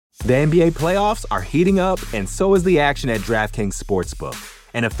The NBA playoffs are heating up, and so is the action at DraftKings Sportsbook,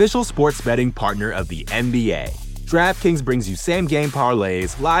 an official sports betting partner of the NBA. DraftKings brings you same-game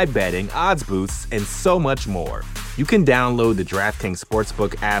parlays, live betting, odds boosts, and so much more. You can download the DraftKings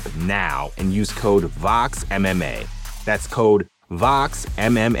Sportsbook app now and use code VOXMMA. That's code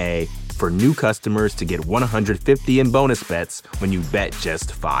VOXMMA for new customers to get $150 in bonus bets when you bet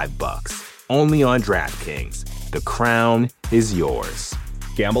just $5. Only on DraftKings. The crown is yours.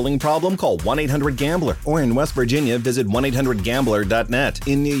 Gambling problem? Call 1-800-GAMBLER. Or in West Virginia, visit 1-800-GAMBLER.net.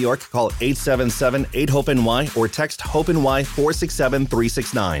 In New York, call 877-8-HOPE-NY or text HOPE-NY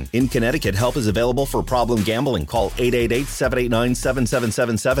 467-369. In Connecticut, help is available for problem gambling. Call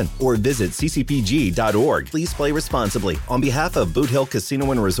 888-789-7777 or visit ccpg.org. Please play responsibly. On behalf of Boot Hill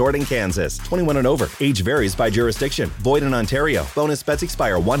Casino and Resort in Kansas, 21 and over. Age varies by jurisdiction. Void in Ontario. Bonus bets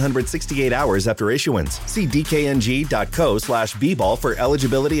expire 168 hours after issuance. See dkng.co/bball for eligibility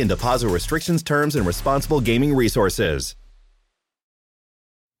and deposit restrictions, terms, and responsible gaming resources.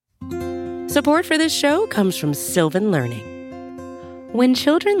 Support for this show comes from Sylvan Learning. When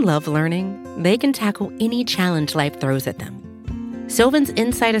children love learning, they can tackle any challenge life throws at them. Sylvan's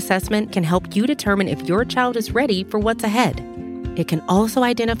Insight Assessment can help you determine if your child is ready for what's ahead. It can also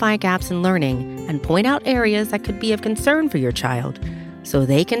identify gaps in learning and point out areas that could be of concern for your child so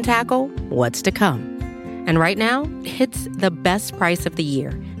they can tackle what's to come. And right now, it's the best price of the year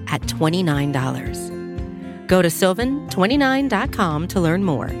at $29. Go to sylvan29.com to learn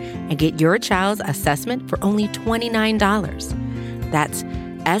more and get your child's assessment for only $29. That's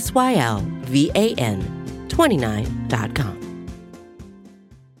SYLVAN 29.com.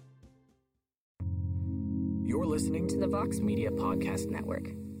 You're listening to the Vox Media Podcast Network.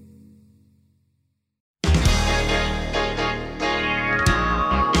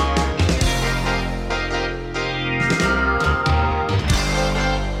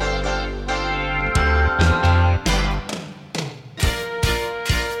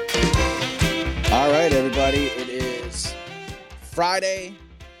 All right, everybody. It is Friday,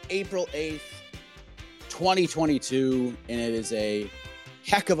 April 8th, 2022, and it is a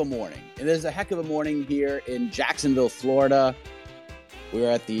heck of a morning. It is a heck of a morning here in Jacksonville, Florida. We're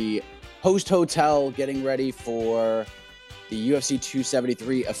at the Host Hotel getting ready for the UFC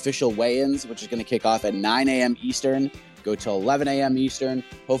 273 official weigh-ins, which is going to kick off at 9 a.m. Eastern, go till 11 a.m. Eastern.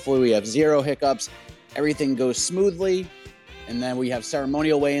 Hopefully we have zero hiccups. Everything goes smoothly. And then we have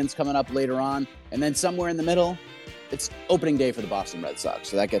ceremonial weigh-ins coming up later on. And then somewhere in the middle, it's opening day for the Boston Red Sox.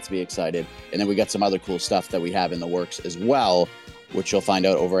 So that gets me excited. And then we got some other cool stuff that we have in the works as well, which you'll find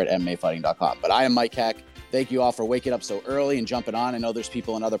out over at MMAfighting.com. But I am Mike Heck. Thank you all for waking up so early and jumping on. I know there's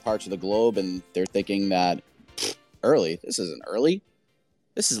people in other parts of the globe, and they're thinking that early. This isn't early.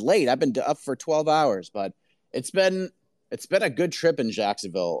 This is late. I've been up for 12 hours, but it's been a good trip in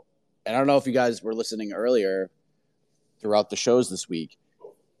Jacksonville. And I don't know if you guys were listening earlier throughout the shows this week.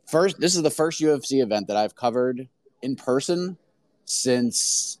 This is the first UFC event that I've covered in person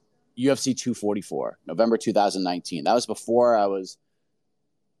since UFC 244, November 2019. That was before I was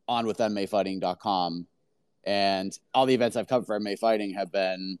on with MMAfighting.com. And all the events I've covered for MMA Fighting have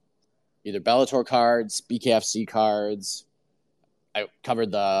been either Bellator cards, BKFC cards. I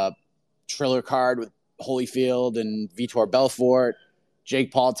covered the Triller card with Holyfield and Vitor Belfort,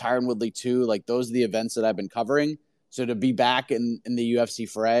 Jake Paul, Tyron Woodley too. Like, those are the events that I've been covering. So to be back in the UFC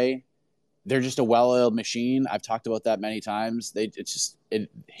fray, they're just a well-oiled machine. I've talked about that many times.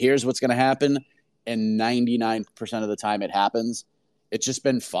 Here's what's going to happen, and 99% of the time it happens. It's just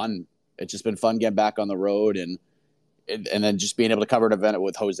been fun. It's just been fun getting back on the road and then just being able to cover an event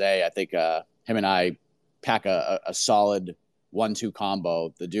with Jose. I think him and I pack a solid 1-2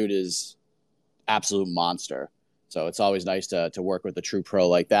 combo. The dude is absolute monster. So it's always nice to work with a true pro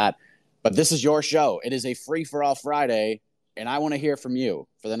like that. But this is your show. It is a free-for-all Friday, and I want to hear from you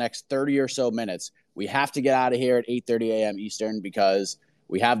for the next 30 or so minutes. We have to get out of here at 8:30 a.m. Eastern because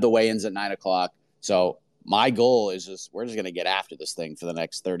we have the weigh-ins at 9 o'clock. So my goal is we're just going to get after this thing for the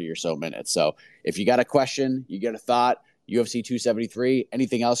next 30 or so minutes. So if you got a question, you got a thought, UFC 273,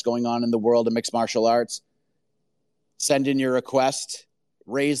 anything else going on in the world of mixed martial arts, send in your request,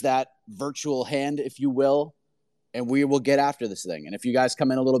 raise that virtual hand, if you will, and we will get after this thing. And if you guys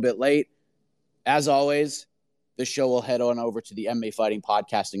come in a little bit late, as always, this show will head on over to the MMA Fighting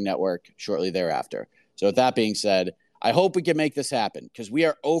Podcasting Network shortly thereafter. So with that being said, I hope we can make this happen because we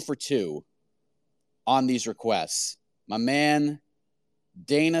are 0 for 2 on these requests. My man,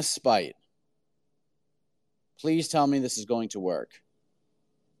 Dana Spite, please tell me this is going to work.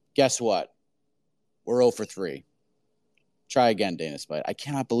 Guess what? We're 0 for 3. Try again, Dana Spite. I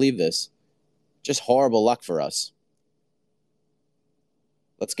cannot believe this. Just horrible luck for us.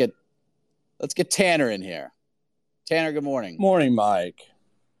 Let's get Tanner in here. Tanner, good morning. Morning, Mike.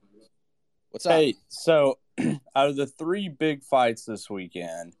 What's up? Hey, so out of the 3 big fights this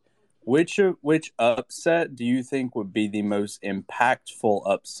weekend, which upset do you think would be the most impactful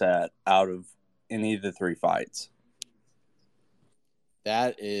upset out of any of the 3 fights?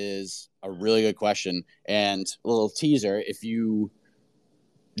 That is a really good question. And a little teaser, if you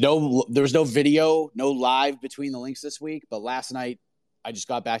know, there was no video, no live between the links this week, but last night I just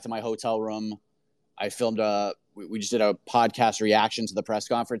got back to my hotel room. I filmed we just did a podcast reaction to the press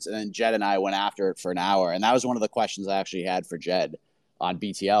conference, and then Jed and I went after it for an hour. And that was one of the questions I actually had for Jed on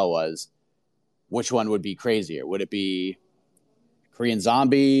BTL was, which one would be crazier? Would it be Korean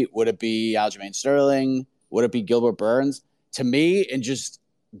Zombie? Would it be Aljamain Sterling? Would it be Gilbert Burns? To me, and just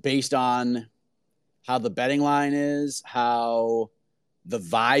based on how the betting line is, how the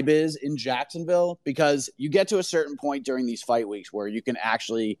vibe is in Jacksonville, because you get to a certain point during these fight weeks where you can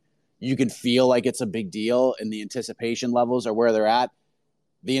feel like it's a big deal and the anticipation levels are where they're at.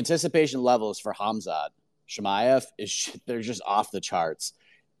 The anticipation levels for Khamzat Chimaev they're just off the charts.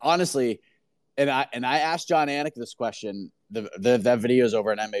 Honestly, and I asked John Anik this question, that video is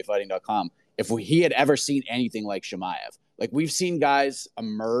over at MMAfighting.com, if he had ever seen anything like Chimaev. Like, we've seen guys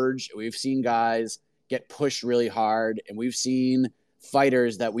emerge, we've seen guys get pushed really hard, and we've seen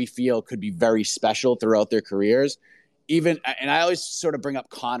fighters that we feel could be very special throughout their careers. And I always sort of bring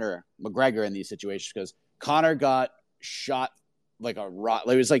up Conor McGregor in these situations because Conor got shot like a rock.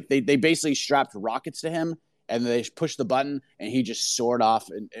 It was like they basically strapped rockets to him and they pushed the button and he just soared off.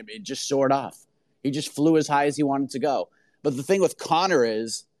 And it just soared off. He just flew as high as he wanted to go. But the thing with Conor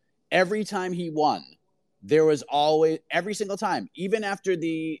is every time he won, there was always, every single time, even after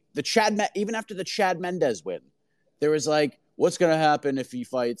the Chad Mendes win, there was like, what's going to happen if he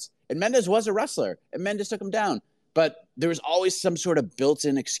fights? And Mendes was a wrestler and Mendes took him down. But there was always some sort of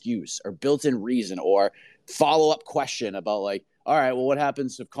built-in excuse or built-in reason or follow-up question about like, all right, well, what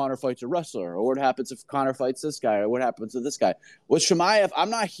happens if Conor fights a wrestler? Or what happens if Conor fights this guy? Or what happens to this guy? With Chimaev, I'm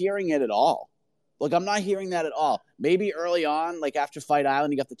not hearing it at all. Like, I'm not hearing that at all. Maybe early on, like after Fight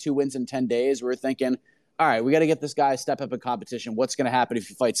Island, he got the 2 wins in 10 days. We're thinking, all right, we got to get this guy a step up in competition. What's going to happen if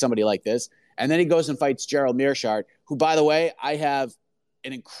he fights somebody like this? And then he goes and fights Gerald Meerschaert, who, by the way, I have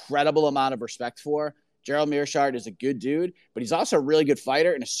an incredible amount of respect for. Gerald Meerschaert is a good dude, but he's also a really good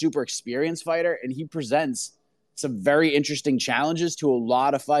fighter and a super experienced fighter, and he presents some very interesting challenges to a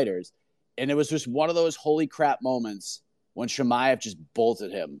lot of fighters. And it was just one of those holy crap moments when Chimaev just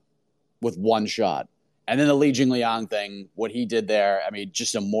bolted him with one shot. And then the Li Jingliang thing, what he did there, I mean,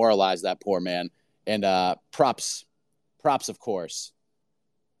 just immoralized that poor man. And props, of course,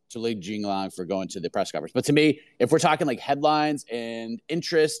 to Li Jingliang for going to the press conference. But to me, if we're talking like headlines and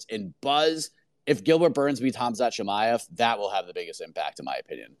interest and buzz, if Gilbert Burns beats Khamzat Chimaev, that will have the biggest impact, in my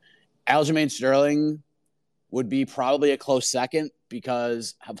opinion. Aljamain Sterling would be probably a close second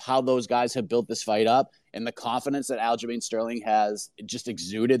because of how those guys have built this fight up and the confidence that Aljamain Sterling has just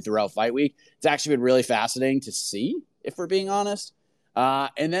exuded throughout fight week. It's actually been really fascinating to see, if we're being honest.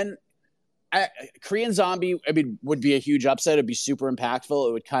 And then Korean Zombie, I mean, would be a huge upset. It'd be super impactful.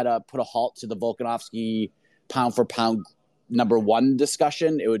 It would kind of put a halt to the Volkanovski pound for pound number 1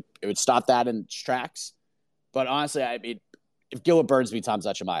 discussion. It would stop that in its tracks. But honestly, I mean, if Gilbert Burns beats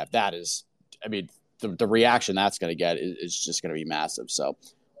Khamzat Chimaev, that is, I mean, the reaction that's going to get is just going to be massive. So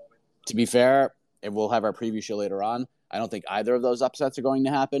to be fair, and we'll have our preview show later on, I don't think either of those upsets are going to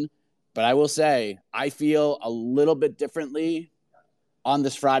happen. But I will say, I feel a little bit differently on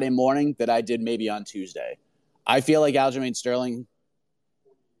this Friday morning than I did maybe on Tuesday. I feel like Aljamain Sterling,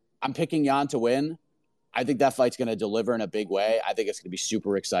 I'm picking Jan to win. I think that fight's going to deliver in a big way. I think it's going to be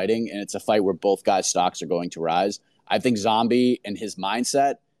super exciting, and it's a fight where both guys' stocks are going to rise. I think Zombie and his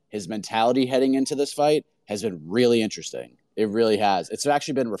mindset, his mentality heading into this fight has been really interesting. It really has. It's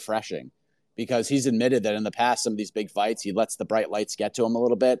actually been refreshing because he's admitted that in the past, some of these big fights, he lets the bright lights get to him a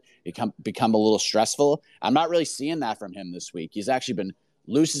little bit, become a little stressful. I'm not really seeing that from him this week. He's actually been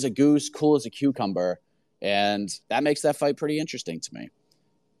loose as a goose, cool as a cucumber, and that makes that fight pretty interesting to me.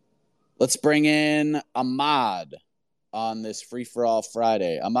 Let's bring in Ahmad on this free-for-all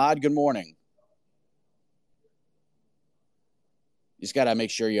Friday. Ahmad, good morning. You just got to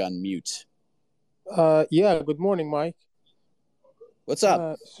make sure you unmute. Yeah, good morning, Mike. What's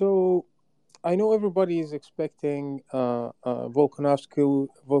up? So I know everybody is expecting Volkanovski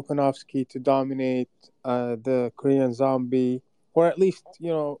to dominate the Korean Zombie, or at least,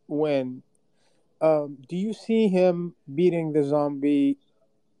 win. Do you see him beating the Zombie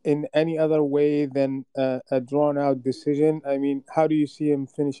in any other way than a drawn-out decision? I mean, how do you see him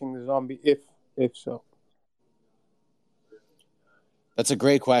finishing the Zombie, if so? That's a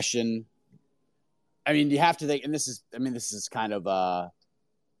great question. I mean, you have to think, and this is kind of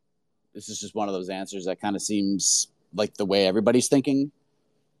this is just one of those answers that kind of seems like the way everybody's thinking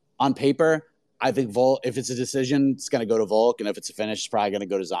on paper. I think Volk, if it's a decision, it's going to go to Volk, and if it's a finish, it's probably going to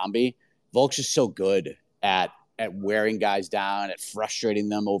go to Zombie. Volk's just so good at wearing guys down, at frustrating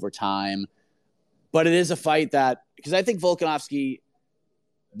them over time. But it is a fight that, because I think Volkanovski,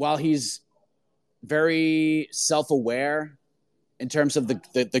 while he's very self-aware in terms of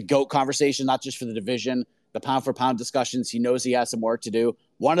the GOAT conversation, not just for the division, the pound-for-pound discussions, he knows he has some work to do.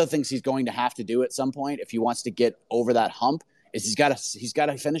 One of the things he's going to have to do at some point, if he wants to get over that hump, is he's got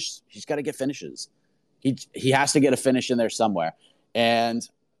to finish. He's got to get finishes. He has to get a finish in there somewhere. And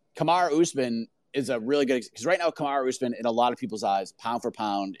Kamaru Usman is a really good, because right now Kamaru Usman, in a lot of people's eyes, pound for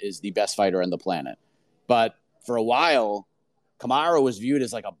pound, is the best fighter on the planet. But for a while, Kamaru was viewed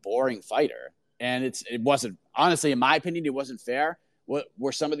as like a boring fighter, and it wasn't. Honestly, in my opinion, it wasn't fair.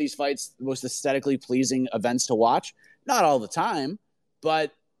 Were some of these fights the most aesthetically pleasing events to watch? Not all the time,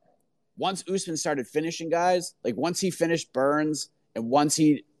 but once Usman started finishing guys, like once he finished Burns and once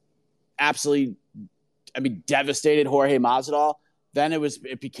he absolutely, devastated Jorge Masvidal, then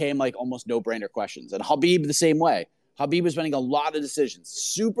it became like almost no-brainer questions. And Khabib the same way. Khabib was winning a lot of decisions,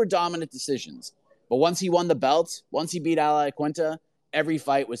 super dominant decisions. But once he won the belt, once he beat Al Iaquinta, every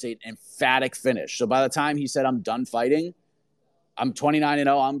fight was an emphatic finish. So by the time he said, I'm done fighting, I'm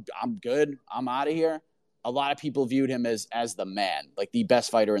 29-0, I'm good, I'm out of here, a lot of people viewed him as the man, like the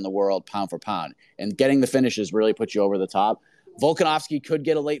best fighter in the world, pound for pound. And getting the finishes really puts you over the top. Volkanovski could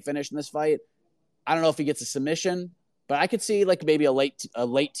get a late finish in this fight. I don't know if he gets a submission, but I could see like maybe a late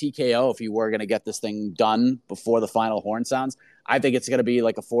TKO if he were going to get this thing done before the final horn sounds. I think it's going to be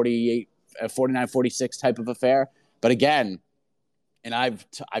like a 49-46 type of affair. But again, and I've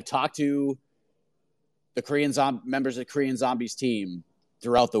talked to the members of the Korean Zombies team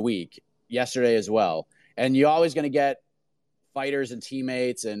throughout the week, yesterday as well. And you're always going to get fighters and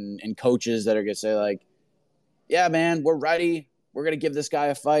teammates and coaches that are going to say like, yeah, man, we're ready. We're going to give this guy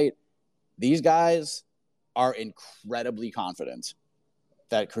a fight. These guys are incredibly confident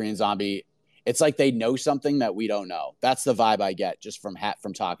that Korean Zombie, it's like they know something that we don't know. That's the vibe I get just from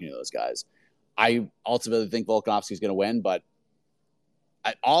talking to those guys. I ultimately think Volkanovski is going to win, but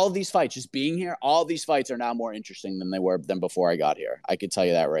all of these fights, just being here, all of these fights are now more interesting than before I got here. I could tell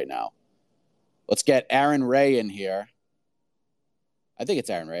you that right now. Let's get Aaron Ray in here. I think it's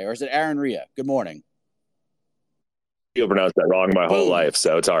Aaron Ray, or is it Aaron Rhea? Good morning. You'll pronounce that wrong my whole life,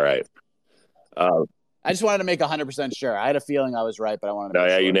 so it's all right. I just wanted to make 100% sure. I had a feeling I was right, but I wanted to make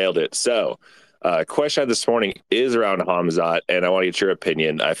sure. You nailed it. So, question I had this morning is around Hamzat, and I want to get your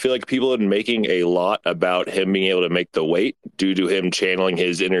opinion. I feel like people have been making a lot about him being able to make the weight due to him channeling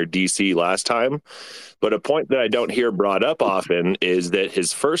his inner DC last time. But a point that I don't hear brought up often is that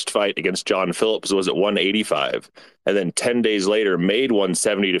his first fight against John Phillips was at 185, and then 10 days later made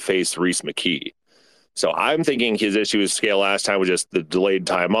 170 to face Reese McKee. So I'm thinking his issue with scale last time was just the delayed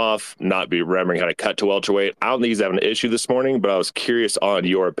time off, not be remembering how to cut to welterweight. I don't think he's having an issue this morning, but I was curious on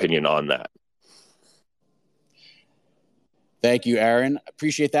your opinion on that. Thank you, Aaron.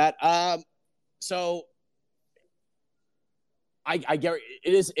 Appreciate that. So I get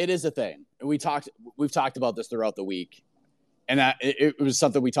it is a thing. We've talked about this throughout the week, and it was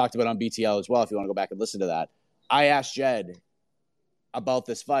something we talked about on BTL as well. If you want to go back and listen to that, I asked Jed about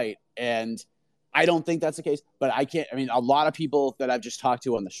this fight, and I don't think that's the case, but a lot of people that I've just talked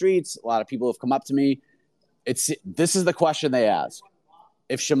to on the streets, a lot of people have come up to me. This is the question they ask.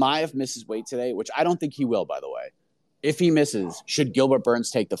 If Chimaev misses weight today, which I don't think he will, by the way, if he misses, should Gilbert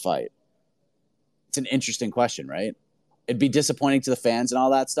Burns take the fight? It's an interesting question, right? It'd be disappointing to the fans and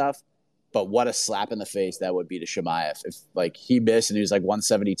all that stuff, but what a slap in the face that would be to Chimaev. If like he missed and he was like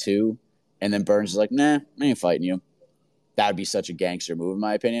 172 and then Burns is like, nah, I ain't fighting you. That would be such a gangster move, in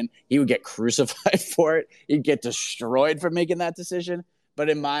my opinion. He would get crucified for it. He'd get destroyed for making that decision. But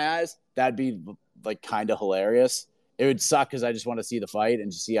in my eyes, that'd be like kind of hilarious. It would suck because I just want to see the fight and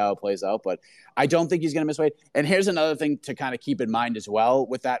just see how it plays out. But I don't think he's going to miss weight. And here's another thing to kind of keep in mind as well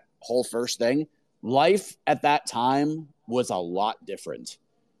with that whole first thing. Life at that time was a lot different.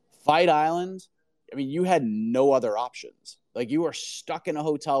 Fight Island, you had no other options. Like you were stuck in a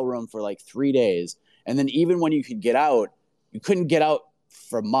hotel room for like 3 days. And then even when you could get out, you couldn't get out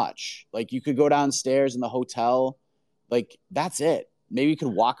for much. Like you could go downstairs in the hotel. Like that's it. Maybe you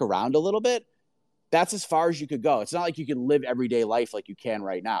could walk around a little bit. That's as far as you could go. It's not like you could live everyday life like you can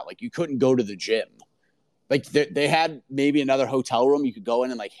right now. Like you couldn't go to the gym. Like they had maybe another hotel room. You could go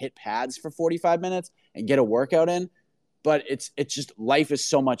in and like hit pads for 45 minutes and get a workout in. But it's just life is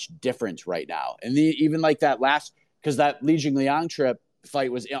so much different right now. And even like that because that Li Jingliang trip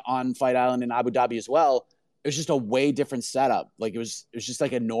fight was on Fight Island in Abu Dhabi as well. It was just a way different setup. Like it was just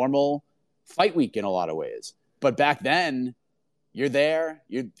like a normal fight week in a lot of ways. But back then, you're there,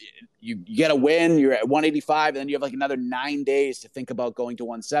 you get a win, you're at 185, and then you have like another 9 days to think about going to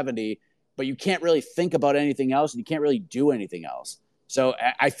 170, but you can't really think about anything else and you can't really do anything else. So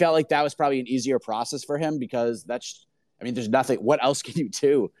I felt like that was probably an easier process for him because there's nothing. What else can you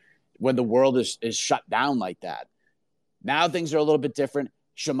do when the world is shut down like that? Now things are a little bit different.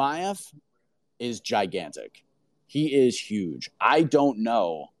 Chimaev is gigantic. He is huge. I don't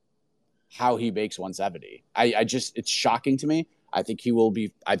know how he makes 170. It's shocking to me. I think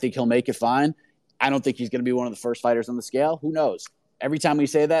he'll make it fine. I don't think he's going to be one of the first fighters on the scale. Who knows? Every time we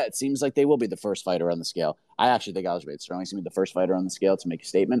say that, it seems like they will be the first fighter on the scale. I actually think Aljamain Sterling's going to be the first fighter on the scale to make a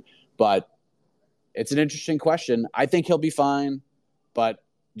statement, but it's an interesting question. I think he'll be fine, but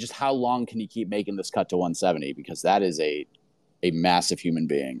just how long can he keep making this cut to 170? Because that is a massive human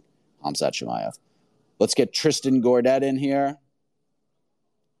being, Khamzat Chimaev. Let's get Tristan Gordet in here.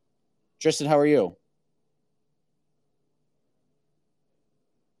 Tristan, how are you?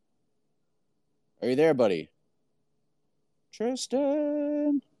 Are you there, buddy?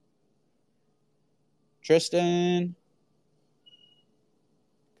 Tristan.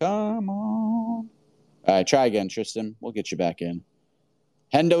 Come on. All right, try again, Tristan. We'll get you back in.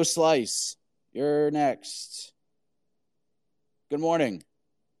 Hendo Slice, you're next. Good morning.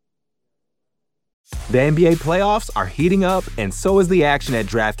 The NBA playoffs are heating up, and so is the action at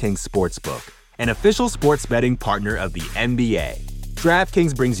DraftKings Sportsbook, an official sports betting partner of the NBA.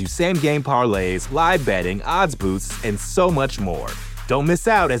 DraftKings brings you same-game parlays, live betting, odds boosts, and so much more. Don't miss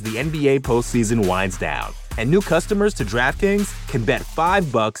out as the NBA postseason winds down. And new customers to DraftKings can bet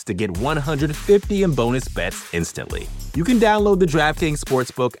 $5 to get $150 in bonus bets instantly. You can download the DraftKings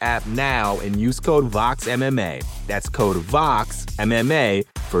Sportsbook app now and use code VOXMMA. That's code VOXMMA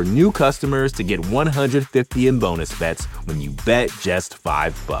for new customers to get $150 in bonus bets when you bet just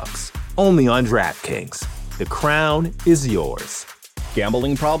 $5. Only on DraftKings. The crown is yours.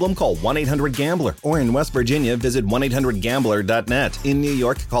 Gambling problem? Call 1-800-GAMBLER. Or in West Virginia, visit 1-800-GAMBLER.net. In New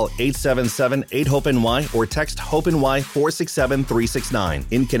York, call 877-8-HOPE-NY or text HOPE-NY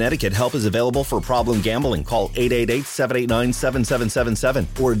 467-369. In Connecticut, help is available for problem gambling. Call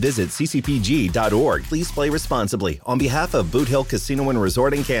 888-789-7777 or visit ccpg.org. Please play responsibly. On behalf of Boot Hill Casino and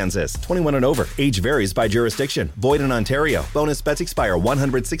Resort in Kansas, 21 and over. Age varies by jurisdiction. Void in Ontario. Bonus bets expire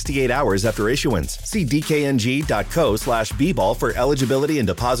 168 hours after issuance. See dkng.co/bball for eligibility and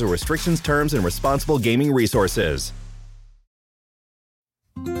deposit restrictions, terms, and responsible gaming resources.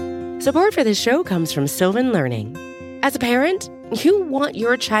 Support for this show comes from Sylvan Learning. As a parent, you want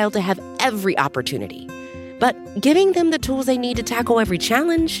your child to have every opportunity, but giving them the tools they need to tackle every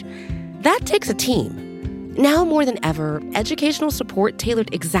challenge, that takes a team. Now more than ever, educational support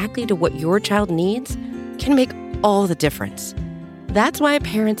tailored exactly to what your child needs can make all the difference. That's why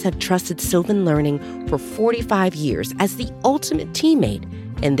parents have trusted Sylvan Learning for 45 years as the ultimate teammate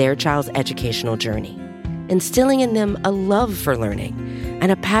in their child's educational journey, instilling in them a love for learning and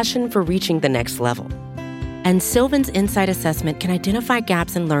a passion for reaching the next level. And Sylvan's Insight Assessment can identify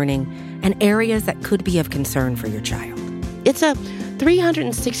gaps in learning and areas that could be of concern for your child. It's a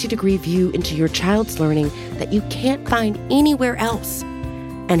 360-degree view into your child's learning that you can't find anywhere else,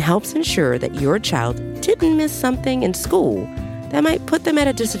 and helps ensure that your child didn't miss something in school that might put them at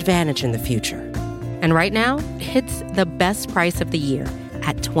a disadvantage in the future. And right now, it's the best price of the year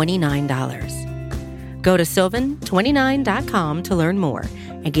at $29. Go to sylvan29.com to learn more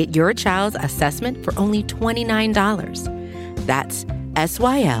and get your child's assessment for only $29. That's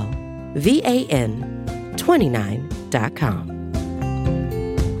SYLVAN 29.com.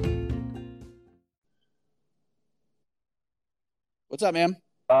 What's up, man?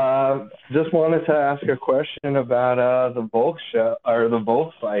 Just wanted to ask a question about the Volk show or the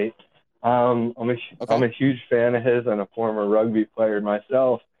Volk fight. I'm a huge fan of his and a former rugby player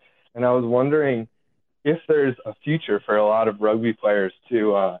myself, and I was wondering if there's a future for a lot of rugby players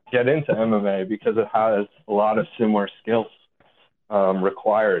to get into MMA because it has a lot of similar skills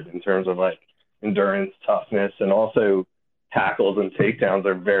required in terms of like endurance, toughness, and also tackles and takedowns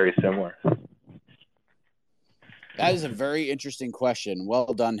are very similar. That is a very interesting question.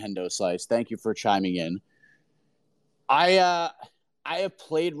 Well done, Hendo Slice. Thank you for chiming in. I have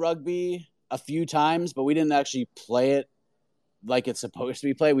played rugby a few times, but we didn't actually play it like it's supposed to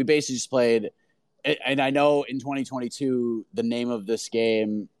be played. We basically just played, and I know in 2022, the name of this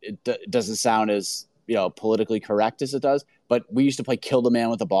game, it doesn't sound as, politically correct as it does, but we used to play kill the man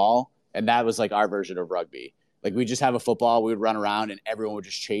with the ball, and that was like our version of rugby. Like we just have a football, we would run around, and everyone would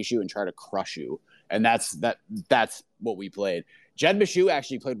just chase you and try to crush you. And that's what we played. Jed Meshew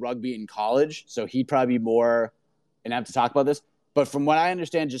actually played rugby in college, so he'd probably be more inept to talk about this. But from what I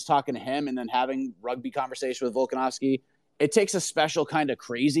understand, just talking to him and then having rugby conversation with Volkanovski, it takes a special kind of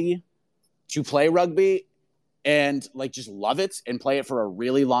crazy to play rugby and like just love it and play it for a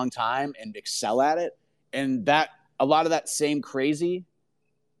really long time and excel at it. And that a lot of that same crazy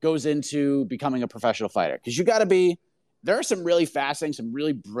goes into becoming a professional fighter, because you got to be. There are some really fascinating, some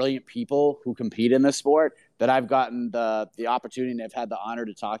really brilliant people who compete in this sport that I've gotten the opportunity and have had the honor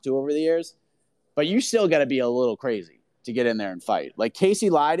to talk to over the years. But you still got to be a little crazy to get in there and fight. Like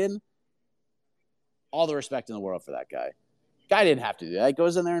Casey Leydon, all the respect in the world for that guy. Guy didn't have to do that. He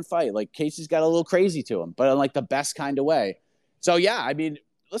goes in there and fight. Like Casey's got a little crazy to him, but in like the best kind of way. So yeah, I mean,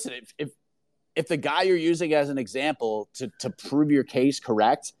 listen, if the guy you're using as an example to prove your case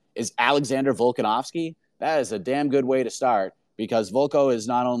correct is Alexander Volkanovski, that is a damn good way to start, because Volko is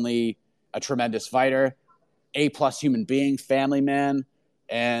not only a tremendous fighter, A+ human being, family man,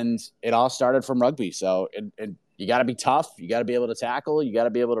 and it all started from rugby. So you got to be tough. You got to be able to tackle. You got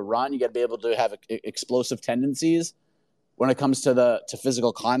to be able to run. You got to be able to have explosive tendencies when it comes to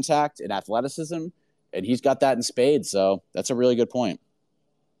physical contact and athleticism. And he's got that in spades. So that's a really good point.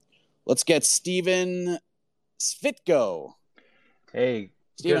 Let's get Steven Svitko. Hey,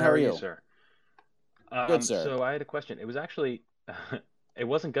 Steven, how are you, sir? Good, sir. So I had a question. It was actually, it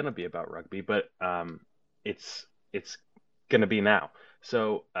wasn't going to be about rugby, but it's going to be now.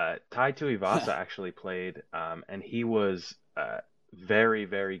 So Tai Tuivasa actually played, and he was very,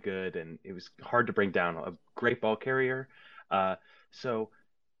 very good, and it was hard to bring down. A great ball carrier. So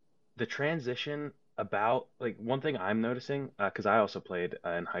the transition about, like, one thing I'm noticing, because I also played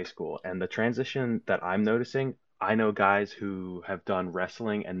in high school, and the transition that I'm noticing, I know guys who have done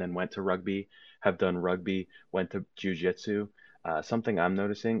wrestling and then went to rugby, have done rugby, went to jiu-jitsu. Something I'm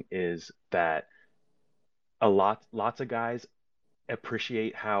noticing is that lots of guys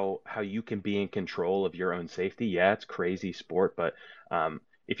appreciate how you can be in control of your own safety. Yeah, it's crazy sport, but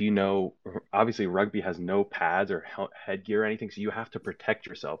if you know, obviously rugby has no pads or headgear or anything, so you have to protect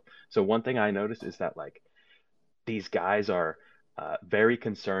yourself. So one thing I noticed is that, like, these guys are very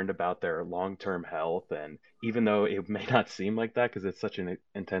concerned about their long-term health, and even though it may not seem like that because it's such an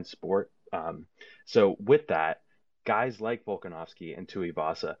intense sport, so with that, guys like Volkanovski and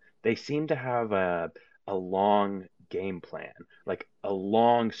Tuivasa, they seem to have a long game plan, like a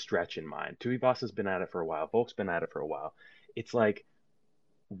long stretch in mind. Tuivasa's been at it for a while. Volk's been at it for a while. It's like,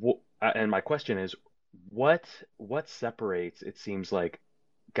 and my question is, what separates? It seems like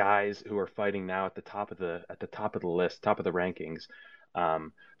guys who are fighting now at the top of the list, top of the rankings,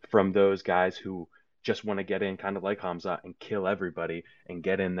 from those guys who just want to get in, kind of like Hamza, and kill everybody and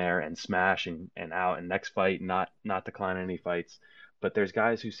get in there and smash and out, and next fight not decline any fights. But there's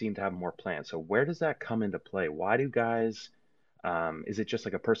guys who seem to have more plans. So where does that come into play? Why do guys, is it just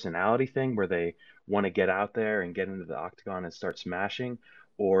like a personality thing where they want to get out there and get into the octagon and start smashing,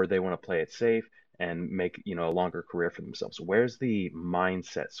 or they want to play it safe and make, a longer career for themselves? Where's the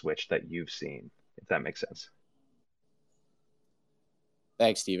mindset switch that you've seen, if that makes sense?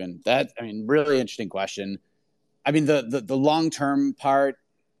 Thanks, Steven. Really interesting question. I mean, the long-term part,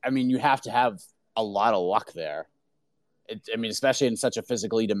 you have to have a lot of luck there. Especially in such a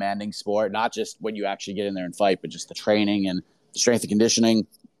physically demanding sport, not just when you actually get in there and fight, but just the training and the strength and conditioning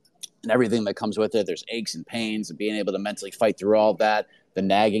and everything that comes with it. There's aches and pains and being able to mentally fight through all of that, the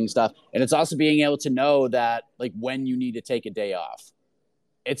nagging stuff. And it's also being able to know that, like, when you need to take a day off.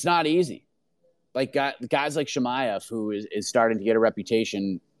 It's not easy. Like guys like Chimaev, who is starting to get a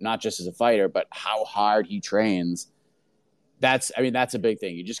reputation, not just as a fighter, but how hard he trains. That's a big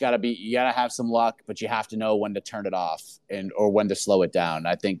thing. You just you gotta have some luck, but you have to know when to turn it off or when to slow it down.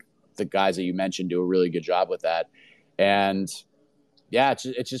 I think the guys that you mentioned do a really good job with that. And yeah,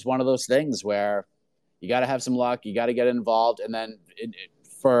 it's just one of those things where you got to have some luck. You got to get involved. And then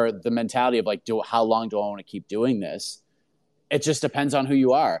for the mentality of like, how long do I want to keep doing this? It just depends on who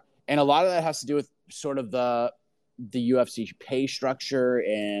you are. And a lot of that has to do with sort of the UFC pay structure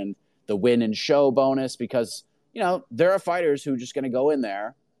and the win and show bonus, because, there are fighters who are just going to go in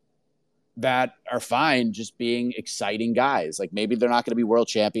there that are fine just being exciting guys. Like, maybe they're not going to be world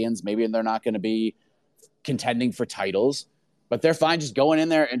champions. Maybe they're not going to be contending for titles, but they're fine just going in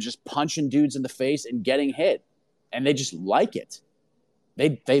there and just punching dudes in the face and getting hit. And they just like it.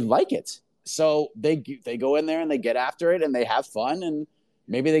 They like it. So they go in there and they get after it and they have fun, and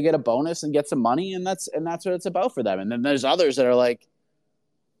maybe they get a bonus and get some money, and that's what it's about for them. And then there's others that are like,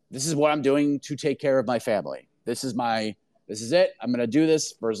 this is what I'm doing to take care of my family. This is it. I'm going to do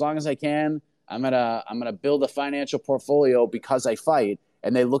this for as long as I can. I'm going to build a financial portfolio because I fight.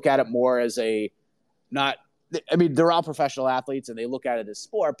 And they look at it more as not I mean, they're all professional athletes and they look at it as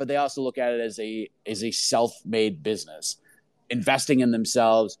sport, but they also look at it as a self-made business, investing in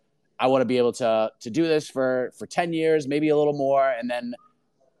themselves. I want to be able to do this for 10 years, maybe a little more. And then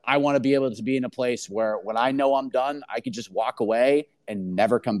I want to be able to be in a place where when I know I'm done, I could just walk away and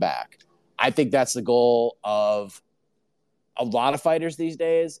never come back. I think that's the goal of a lot of fighters these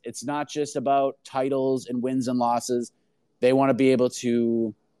days. It's not just about titles and wins and losses. They want to be able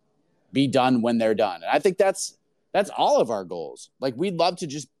to be done when they're done. And I think that's all of our goals. Like, we'd love to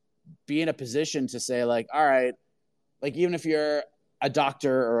just be in a position to say, like, all right, like, even if you're a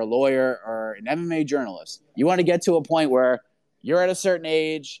doctor or a lawyer or an MMA journalist, you want to get to a point where you're at a certain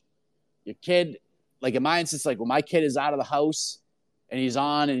age, your kid, like in my instance, like when my kid is out of the house and he's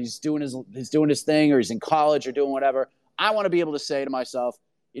on and he's doing his thing, or he's in college or doing whatever, I want to be able to say to myself,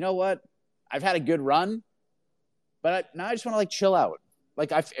 you know what? I've had a good run, but now I just want to, like, chill out.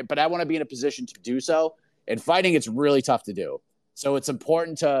 But I want to be in a position to do so. And fighting, it's really tough to do. So it's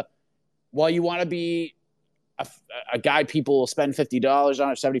important to, while you want to be a guy people will spend $50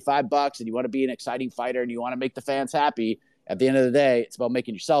 on or $75, and you want to be an exciting fighter and you want to make the fans happy, at the end of the day, it's about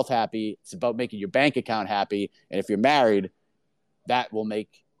making yourself happy. It's about making your bank account happy. And if you're married, that will lead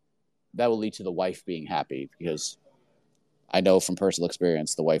to the wife being happy, because I know from personal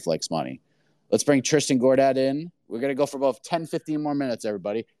experience, the wife likes money. Let's bring Tristan Gordat in. We're going to go for about 10, 15 more minutes,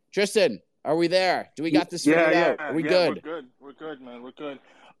 everybody. Tristan, are we there? Do we got this figured out? Are we good? We're good, man. We're good.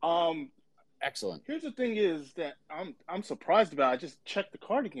 Excellent. Here's the thing is that I'm surprised about. I just checked the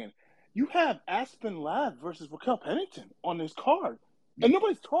card again. You have Aspen Ladd versus Raquel Pennington on this card, and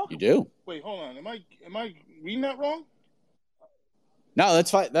nobody's talking. You do? Wait, hold on. Am I reading that wrong? No,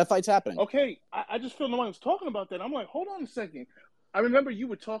 that fight's happening. Okay, I just feel nobody was talking about that. I'm like, hold on a second. I remember you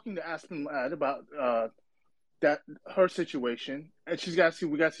were talking to Aspen Ladd about her situation, and we got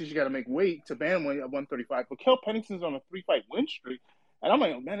to see she got to make weight to bantamweight at 135. Raquel Pennington's on a 3-fight win streak, and I'm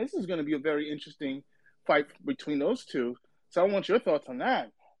like, man, this is going to be a very interesting fight between those two. So I want your thoughts on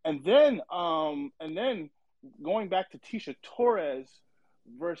that. And then going back to Tisha Torres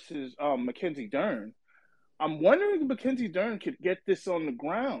versus Mackenzie Dern, I'm wondering if Mackenzie Dern could get this on the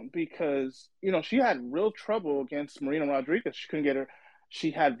ground, because, you know, she had real trouble against Marina Rodriguez. She couldn't get her.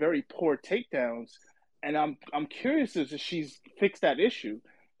 She had very poor takedowns, and I'm curious if she's fixed that issue,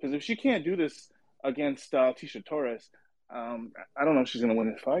 because if she can't do this against Tisha Torres, I don't know if she's going to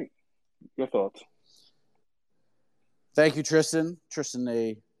win this fight. Your thoughts? Thank you, Tristan.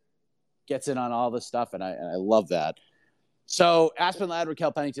 Tristan gets in on all this stuff, and I love that. So Aspen Ladd,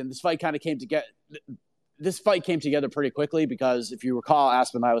 Raquel Pennington, this fight came together pretty quickly, because if you recall,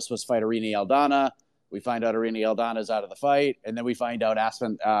 Aspen Ladd was supposed to fight Irene Aldana. We find out Irene Aldana is out of the fight, and then we find out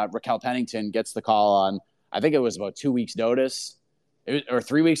Raquel Pennington gets the call on, I think it was about 2 weeks' notice, or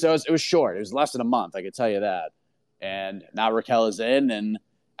 3 weeks' notice. It was short. It was less than a month, I could tell you that. And now Raquel is in, and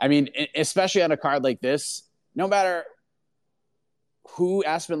I mean, especially on a card like this, no matter who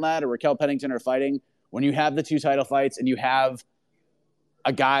Aspen Ladd or Raquel Pennington are fighting, when you have the two title fights and you have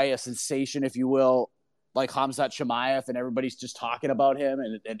a guy, a sensation, if you will, like Khamzat Chimaev, and everybody's just talking about him,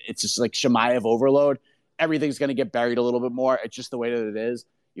 and it's just like Chimaev overload, everything's going to get buried a little bit more. It's just the way that it is.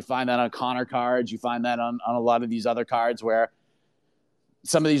 You find that on Conor cards. You find that on a lot of these other cards where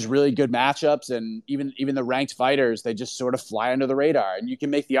some of these really good matchups and even the ranked fighters, they just sort of fly under the radar. And you can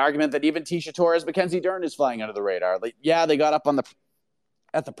make the argument that even Tisha Torres, Mackenzie Dern is flying under the radar. Like, yeah, they got up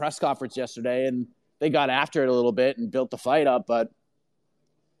at the press conference yesterday and they got after it a little bit and built the fight up. But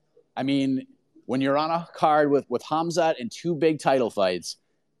I mean, when you're on a card with Khamzat and two big title fights,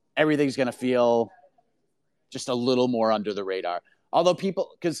 everything's going to feel just a little more under the radar. Although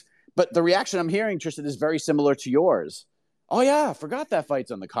but the reaction I'm hearing, Tristan, is very similar to yours. Oh yeah, I forgot that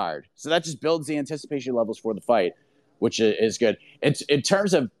fight's on the card. So that just builds the anticipation levels for the fight, which is good. In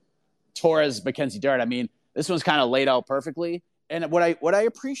terms of Torres, Mackenzie Dern, I mean, this one's kind of laid out perfectly. And what I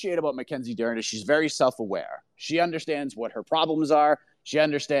appreciate about Mackenzie Dern is she's very self-aware. She understands what her problems are. She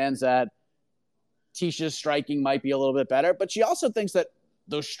understands that Tisha's striking might be a little bit better, but she also thinks that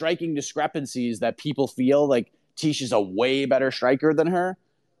those striking discrepancies that people feel like Tisha's a way better striker than her,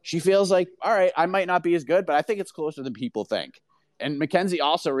 she feels like, all right, I might not be as good, but I think it's closer than people think. And Mackenzie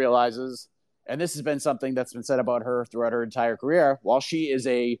also realizes, and this has been something that's been said about her throughout her entire career, while she is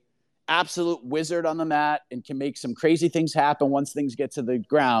a absolute wizard on the mat and can make some crazy things happen once things get to the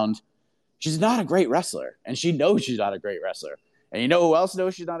ground, she's not a great wrestler. And she knows she's not a great wrestler. And you know who else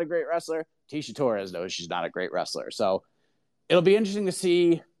knows she's not a great wrestler? Tisha Torres knows she's not a great wrestler. So it'll be interesting to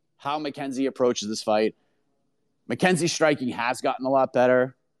see how Mackenzie approaches this fight. Mackenzie's striking has gotten a lot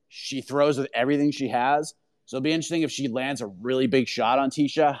better. She throws with everything she has. So it'll be interesting if she lands a really big shot on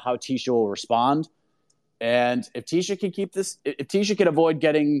Tisha, how Tisha will respond. And if Tisha can keep this, if Tisha can avoid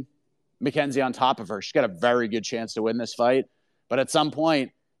getting Mackenzie on top of her, she's got a very good chance to win this fight. But at some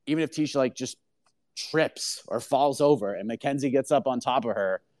point, even if Tisha like just trips or falls over and Mackenzie gets up on top of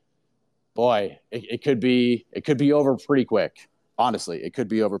her, boy, it could be over pretty quick. Honestly, it could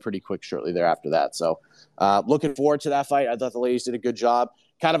be over pretty quick shortly thereafter that. So looking forward to that fight. I thought the ladies did a good job.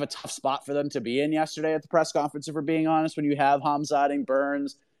 Kind of a tough spot for them to be in yesterday at the press conference, if we're being honest, when you have Hamzat,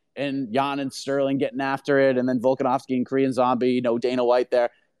 Burns, and Jan and Sterling getting after it, and then Volkanovski and Korean Zombie, no Dana White there.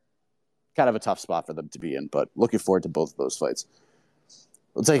 Kind of a tough spot for them to be in, but looking forward to both of those fights.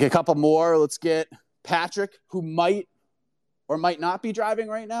 We'll take a couple more. Let's get Patrick, who might or might not be driving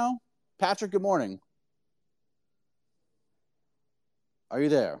right now. Patrick, good morning. Are you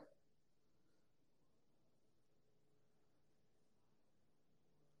there?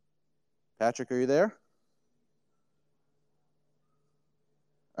 Patrick, are you there?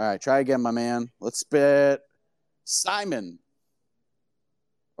 All right, try again, my man. Let's spit Simon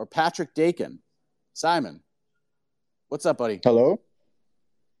or Patrick Dakin. Simon, what's up, buddy? Hello.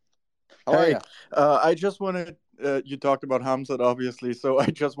 How are you? I just wanted, you talked about Hamzat, obviously, so I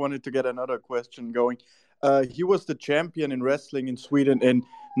just wanted to get another question going. He was the champion in wrestling in Sweden in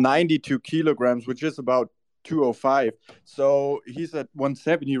 92 kilograms, which is about 205. So he's at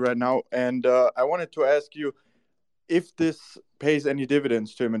 170 right now. And I wanted to ask you if this pays any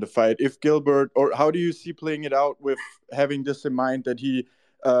dividends to him in the fight. If Gilbert, or how do you see playing it out with having this in mind that he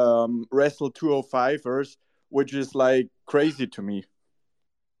wrestled 205ers, which is like crazy to me.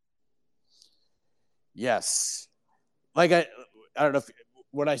 Yes. Like I don't know if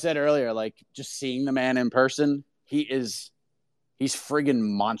what I said earlier, like just seeing the man in person, he's friggin'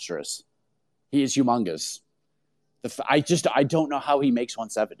 monstrous. He is humongous. I don't know how he makes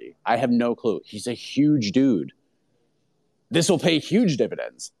 170. I have no clue. He's a huge dude. This will pay huge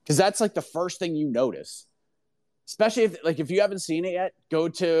dividends because that's like the first thing you notice. Especially if you haven't seen it yet,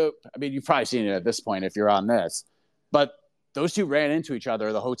 you've probably seen it at this point if you're on this, but those two ran into each other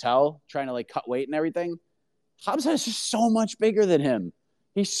at the hotel trying to like cut weight and everything. Hamzat is just so much bigger than him.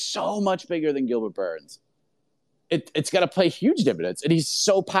 He's so much bigger than Gilbert Burns. It's going to play huge dividends, and he's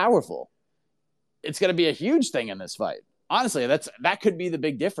so powerful. It's going to be a huge thing in this fight. Honestly, that could be the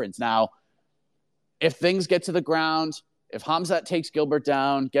big difference. Now, if things get to the ground, if Hamzat takes Gilbert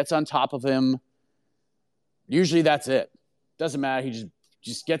down, gets on top of him, usually that's it. Doesn't matter. He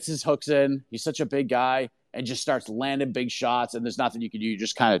just gets his hooks in. He's such a big guy and just starts landing big shots, and there's nothing you can do. You're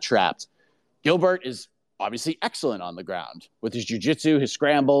just kind of trapped. Gilbert is obviously excellent on the ground with his jiu-jitsu, his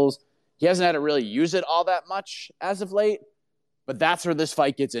scrambles. He hasn't had to really use it all that much as of late, but that's where this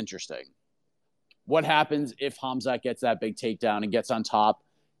fight gets interesting. What happens if Hamzat gets that big takedown and gets on top,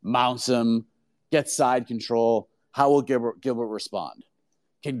 mounts him, gets side control? How will Gilbert respond?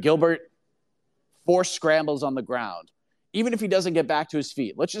 Can Gilbert force scrambles on the ground, even if he doesn't get back to his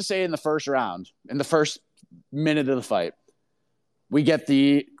feet? Let's just say in the first round, in the first minute of the fight, we get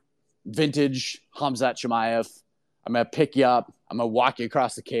the vintage Hamzat Chimaev. I'm going to pick you up. I'm going to walk you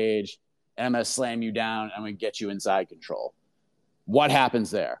across the cage, and I'm going to slam you down. I'm going to get you inside control. What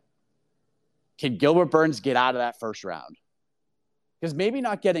happens there? Can Gilbert Burns get out of that first round? Because maybe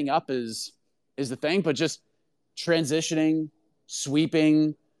not getting up is the thing, but just transitioning,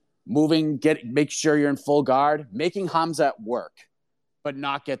 sweeping, moving, make sure you're in full guard, making Hamzat work, but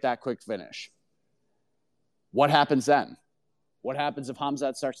not get that quick finish. What happens then? What happens if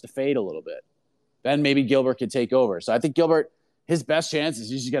Hamzat starts to fade a little bit? Then maybe Gilbert can take over. So I think Gilbert, his best chance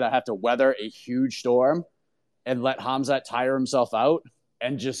is he's going to have to weather a huge storm and let Hamzat tire himself out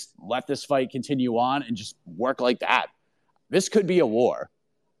and just let this fight continue on and just work like that. This could be a war.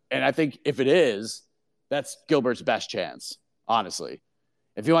 And I think if it is, that's Gilbert's best chance, honestly.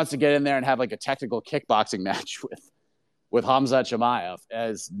 If he wants to get in there and have like a technical kickboxing match with Hamzat Chimaev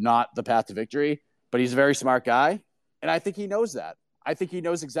as not the path to victory, but he's a very smart guy. And I think he knows that. I think he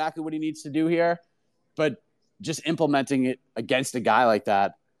knows exactly what he needs to do here, but just implementing it against a guy like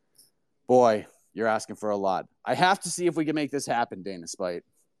that, boy, you're asking for a lot. I have to see if we can make this happen, Dana Spite.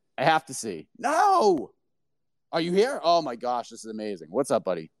 I have to see. No! Are you here? Oh my gosh, this is amazing. What's up,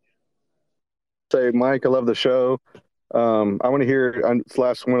 buddy? Say, Mike, I love the show. I want to hear one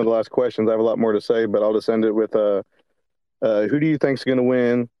of the last questions. I have a lot more to say, but I'll just end it with who do you think's going to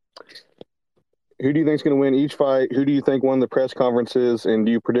win? Who do you think's going to win each fight? Who do you think won the press conferences? And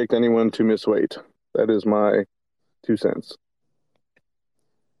do you predict anyone to miss weight? That is my 2 cents.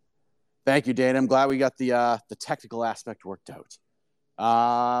 Thank you, Dana. I'm glad we got the technical aspect worked out.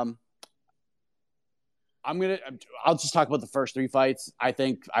 I'll just talk about the first 3 fights. I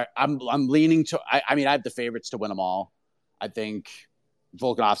think I'm leaning to. I mean, I have the favorites to win them all. I think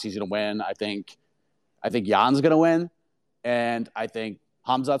Volkanovski's going to win. I think I think Jan's going to win, and I think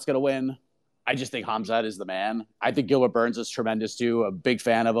Khamzat's going to win. I just think Khamzat is the man. I think Gilbert Burns is tremendous too. A big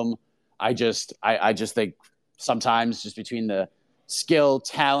fan of him. I just think sometimes just between the skill,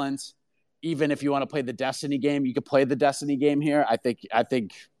 talent, even if you want to play the destiny game, you could play the destiny game here. I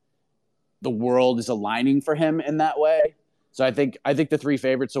think the world is aligning for him in that way. So I think the three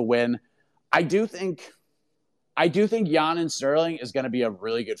favorites will win. I do think Jan and Sterling is going to be a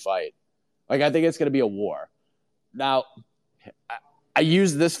really good fight. Like, I think it's going to be a war. Now, I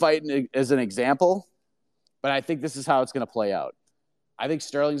use this fight as an example, but I think this is how it's going to play out. I think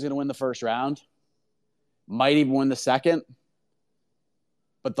Sterling's going to win the first round, might even win the second.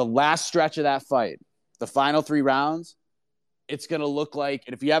 But the last stretch of that fight, the final 3 rounds, it's going to look like,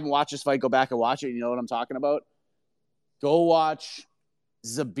 and if you haven't watched this fight, go back and watch it. You know what I'm talking about? Go watch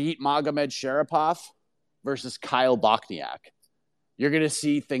Zabit Magomed versus Kyle Bochniak. You're going to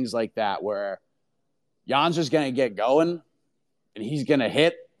see things like that where Jan's just going to get going and he's going to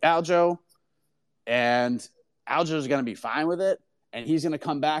hit Aljo, and Aljo's going to be fine with it, and he's going to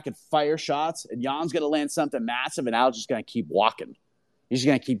come back and fire shots, and Jan's going to land something massive, and Aljo's going to keep walking. He's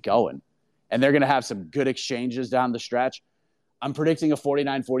going to keep going, and they're going to have some good exchanges down the stretch. I'm predicting a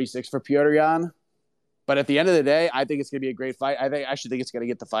 49-46 for Petr Yan, but at the end of the day, I think it's going to be a great fight. I actually think it's going to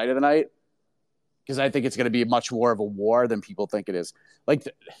get the fight of the night because I think it's going to be much more of a war than people think it is. Like,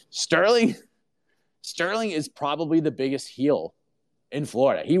 Sterling is probably the biggest heel in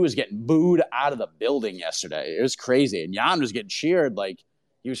Florida. He was getting booed out of the building yesterday. It was crazy. And Jan was getting cheered like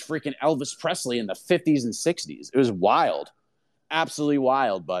he was freaking Elvis Presley in the 50s and 60s. It was wild. Absolutely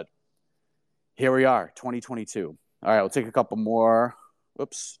wild. But here we are, 2022. All right, we'll take a couple more.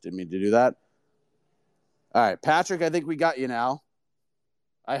 Whoops, didn't mean to do that. All right, Patrick, I think we got you now.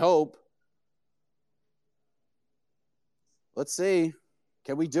 I hope. Let's see.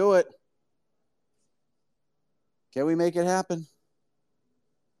 Can we do it? Can we make it happen?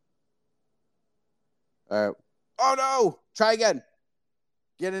 All right. Oh, no. Try again.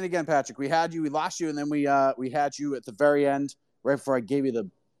 Get in again, Patrick. We had you. We lost you, and then we had you at the very end, right before I gave you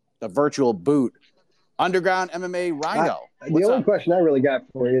the virtual boot. Underground MMA Rhino. The only question I really got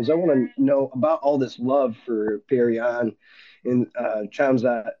for you is I want to know about all this love for Petr Yan and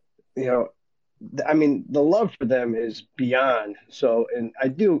Khamzat. You know, I mean, the love for them is beyond. So, and I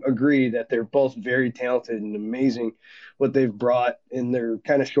do agree that they're both very talented and amazing what they've brought in their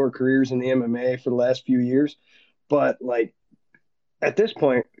kind of short careers in the MMA for the last few years. But like at this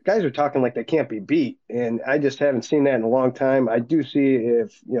point, guys are talking like they can't be beat. And I just haven't seen that in a long time. I do see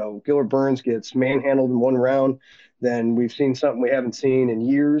if, Gilbert Burns gets manhandled in one round, then we've seen something we haven't seen in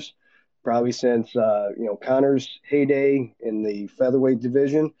years, probably since, Connor's heyday in the featherweight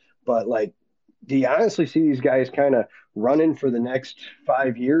division. But like, do you honestly see these guys kind of running for the next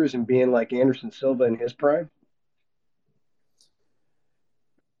 5 years and being like Anderson Silva in his prime?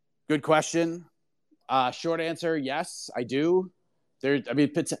 Good question. Short answer, yes, I do.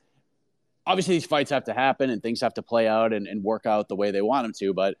 Obviously these fights have to happen and things have to play out and work out the way they want them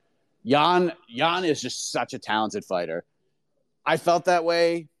to. But Jan is just such a talented fighter. I felt that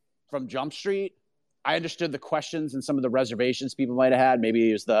way from Jump Street. I understood the questions and some of the reservations people might have had. Maybe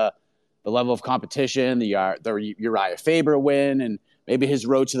it was the level of competition, the Uriah Faber win, and maybe his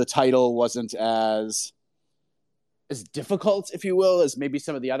road to the title wasn't as difficult, if you will, as maybe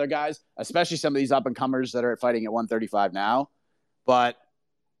some of the other guys, especially some of these up-and-comers that are fighting at 135 now. But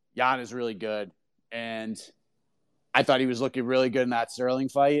Jan is really good, and I thought he was looking really good in that Sterling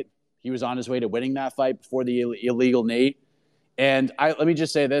fight. He was on his way to winning that fight before the illegal knee. And let me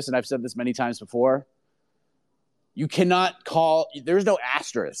just say this, and I've said this many times before. You cannot there's no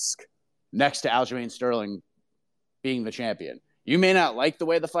asterisk next to Aljamain Sterling being the champion. You may not like the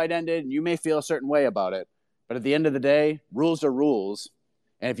way the fight ended, and you may feel a certain way about it. But at the end of the day, rules are rules.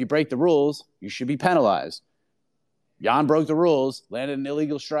 And if you break the rules, you should be penalized. Jan broke the rules, landed an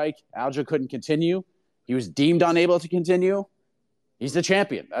illegal strike. Aljo couldn't continue. He was deemed unable to continue. He's the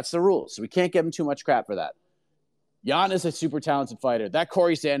champion. That's the rules. So we can't give him too much crap for that. Jan is a super talented fighter. That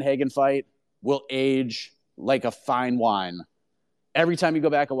Corey Sandhagen fight will age like a fine wine. Every time you go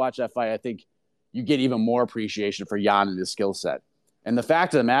back and watch that fight, I think you get even more appreciation for Jan and his skill set. And the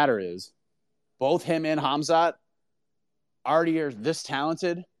fact of the matter is, both him and Khamzat already are this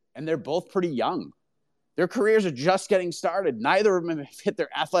talented, and they're both pretty young. Their careers are just getting started. Neither of them have hit their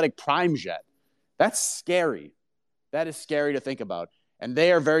athletic primes yet. That's scary. That is scary to think about. And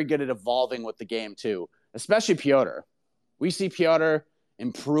they are very good at evolving with the game too, especially Petr. We see Petr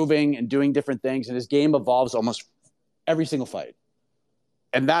improving and doing different things, and his game evolves almost every single fight.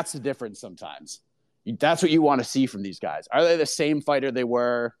 And that's the difference sometimes. That's what you want to see from these guys. Are they the same fighter they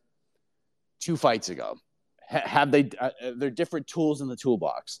were 2 fights ago? Have they? They're different tools in the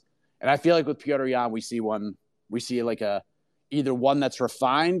toolbox, and I feel like with Petr Yan, we see like either one that's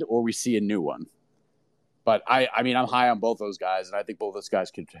refined or we see a new one. But I mean, I'm high on both those guys, and I think both those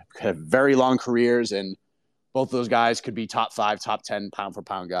guys could have very long careers, and both those guys could be top 5, top 10 pound for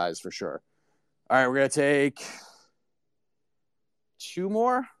pound guys for sure. All right, we're gonna take 2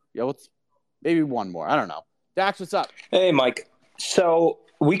 more. Yeah, maybe 1 more. I don't know. Dax, what's up? Hey, Mike. So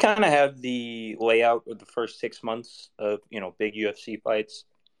we kind of have the layout of the first 6 months of, big UFC fights.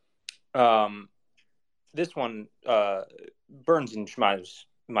 This one, Burns and Chimaev is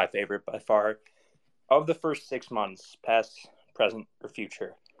my favorite by far. Of the first 6 months, past, present, or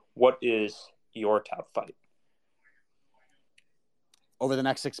future, what is your top fight? Over the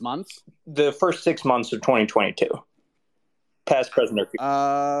next 6 months? The first 6 months of 2022. Past, present, or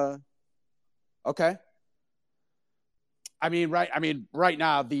future. Okay. I mean, right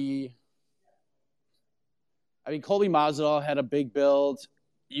now, Colby Masvidal had a big build.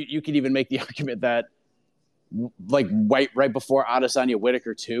 You could even make the argument that, like, right before Adesanya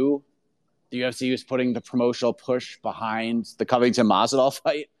Whitaker 2, the UFC was putting the promotional push behind the Covington Masvidal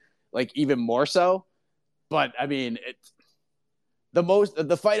fight, like, even more so. But I mean,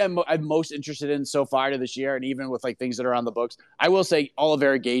 the fight I'm most interested in so far to this year, and even with like things that are on the books, I will say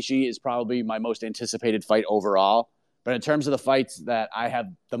Oliveira Gaethje is probably my most anticipated fight overall. But in terms of the fights that I have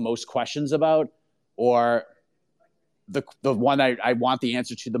the most questions about, or the one I want the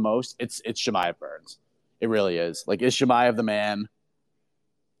answer to the most, it's Chimaev Burns. It really is. Like, is Chimaev the man?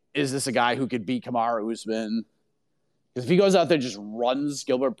 Is this a guy who could beat Kamaru Usman? Because if he goes out there and just runs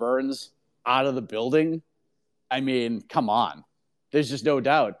Gilbert Burns out of the building, I mean, come on. There's just no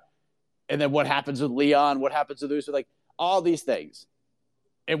doubt. And then what happens with Leon? What happens with Usman? Like, all these things.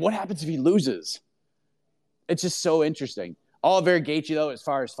 And what happens if he loses? It's just so interesting. Oliveira Gaethje, though, as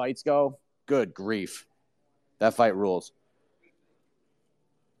far as fights go, good grief. That fight rules.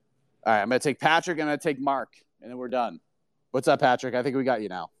 All right, I'm going to take Patrick and I'm going to take Mark, and then we're done. What's up, Patrick? I think we got you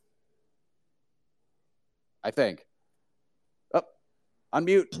now. I think. Oh,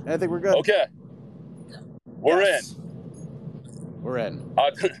 unmute. I think we're good. Okay. We're in. We're in.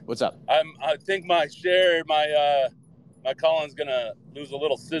 What's up? I think my Colin's gonna lose a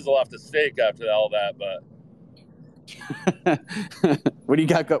little sizzle off the steak after all that, but what do you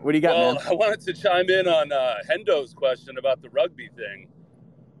got? What do you got, man? I wanted to chime in on Hendo's question about the rugby thing.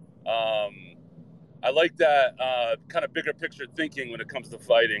 I like that kind of bigger picture thinking when it comes to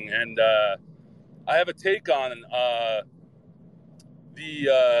fighting, and I have a take on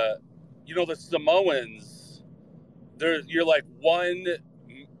the Samoans. You're like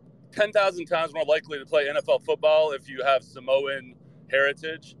 10,000 times more likely to play NFL football if you have Samoan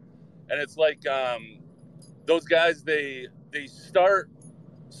heritage, and it's like those guys they start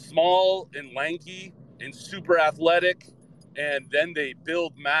small and lanky and super athletic, and then they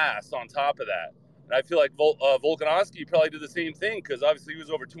build mass on top of that. And I feel like Volkanovski probably did the same thing, because obviously he was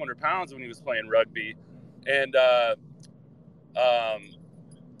over 200 pounds when he was playing rugby. And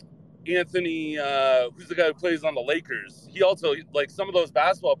Anthony, who's the guy who plays on the Lakers, he also, like some of those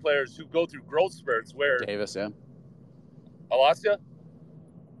basketball players who go through growth spurts where... Davis, yeah. Alaska?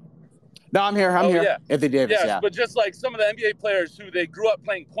 No, I'm here. I'm here. Yeah. Anthony Davis, yes, yeah. But just like some of the NBA players who they grew up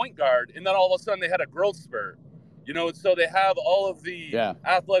playing point guard, and then all of a sudden they had a growth spurt. So they have all of the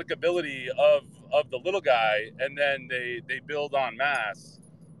athletic ability of the little guy, and then they build on mass.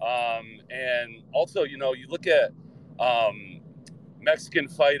 And also, you look at Mexican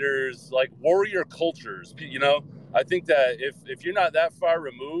fighters, like warrior cultures. I think that if you're not that far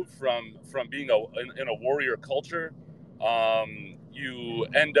removed from being in a warrior culture, you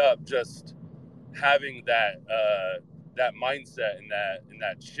end up just having that mindset and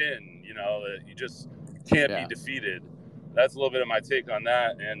that chin. That you just can't be defeated. That's a little bit of my take on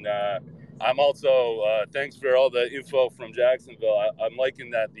that. And I'm also thanks for all the info from Jacksonville. I'm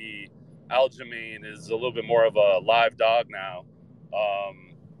liking that the Aljamain is a little bit more of a live dog now.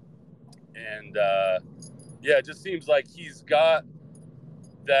 It just seems like he's got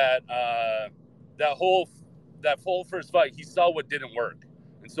that whole first fight. He saw what didn't work,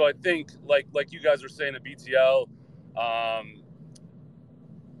 and so I think like you guys were saying at BTL,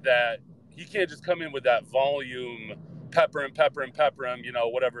 that he can't just come in with that volume, pepper him,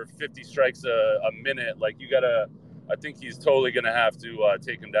 whatever, 50 strikes a minute. Like, you gotta, I think he's totally gonna have to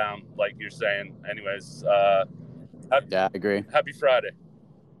take him down, like you're saying. Anyways, I agree. Happy Friday.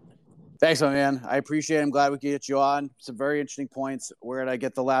 Thanks, my man. I appreciate it. I'm glad we could get you on. Some very interesting points. We're gonna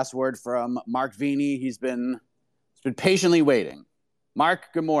get the last word from Mark Vini. He's been patiently waiting.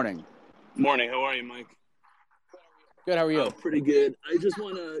 Mark, good morning. Morning. How are you, Mike? Good. How are you? Pretty good. I just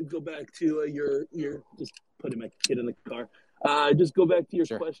want to go back to your just putting my kid in the car. Just go back to your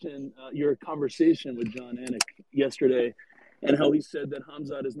question, your conversation with John Anik yesterday, and how he said that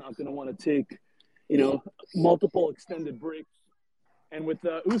Hamzat is not going to want to take, multiple extended breaks, and with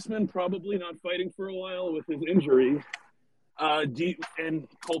Usman probably not fighting for a while with his injury, and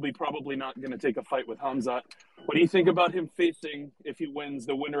Colby probably not going to take a fight with Hamzat. What do you think about him facing, if he wins,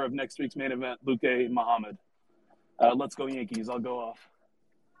 the winner of next week's main event, Luque Muhammad? Let's go Yankees. I'll go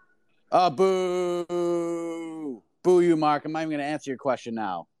off. Boo. Boo you, Mark. I'm not even going to answer your question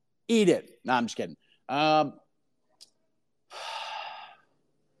now. Eat it. No, I'm just kidding. I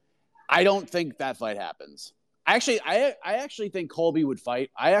don't think that fight happens. I actually think Colby would fight.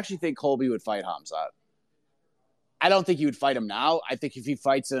 I actually think Colby would fight Hamzat. I don't think he would fight him now. I think if he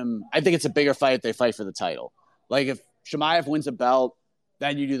fights him, I think it's a bigger fight if they fight for the title. Like if Chimaev wins a belt,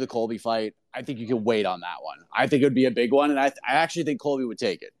 then you do the Colby fight. I think you can wait on that one. I think it would be a big one, and I actually think Colby would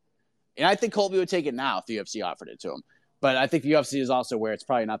take it. And I think Colby would take it now if the UFC offered it to him. But I think the UFC is also where it's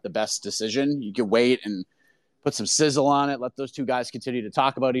probably not the best decision. You can wait and put some sizzle on it, let those two guys continue to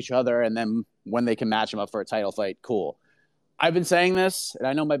talk about each other, and then when they can match them up for a title fight, cool. I've been saying this, and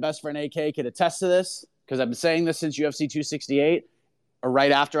I know my best friend AK could attest to this, because I've been saying this since UFC 268, or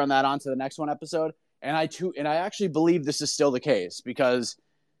right after on that on to the next one episode. And I actually believe this is still the case, because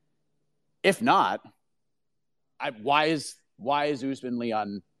if not, why is Usman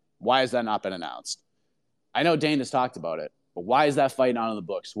Leon? Why has that not been announced? I know Dane has talked about it, but why is that fight not on the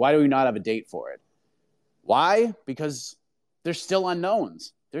books? Why do we not have a date for it? Why? Because there's still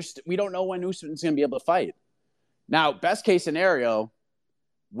unknowns. We don't know when Usman's going to be able to fight. Now, best case scenario,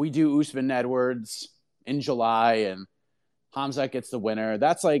 we do Usman Edwards in July and Hamzat gets the winner.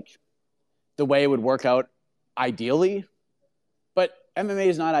 That's like the way it would work out ideally, but MMA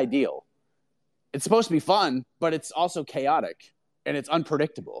is not ideal. It's supposed to be fun, but it's also chaotic and it's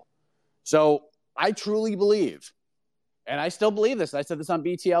unpredictable. So I truly believe, and I still believe this, I said this on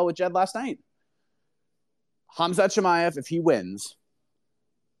BTL with Jed last night, Hamzat Chimaev, if he wins,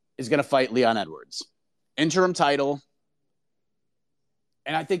 is going to fight Leon Edwards. Interim title.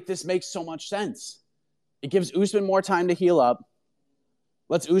 And I think this makes so much sense. It gives Usman more time to heal up.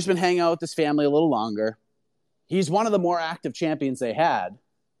 Lets Usman hang out with his family a little longer. He's one of the more active champions they had,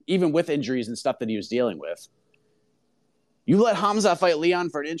 even with injuries and stuff that he was dealing with. You let Hamzat fight Leon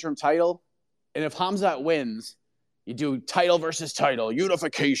for an interim title, and if Hamzat wins, you do title versus title,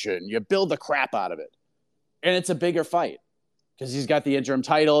 unification. You build the crap out of it. And it's a bigger fight because he's got the interim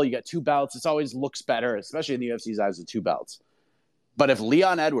title. You got two belts. It always looks better, especially in the UFC's eyes with two belts. But if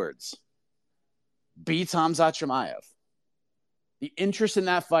Leon Edwards beats Hamzat Chimaev, the interest in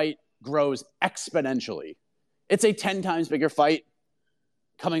that fight grows exponentially. It's a 10 times bigger fight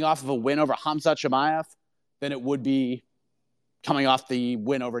coming off of a win over Hamzat Chimaev than it would be coming off the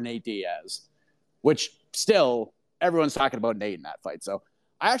win over Nate Diaz, which still everyone's talking about Nate in that fight. So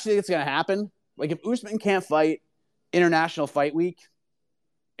I actually think it's going to happen. Like if Usman can't fight International Fight Week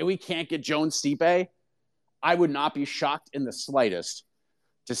and we can't get Jones Stipe, I would not be shocked in the slightest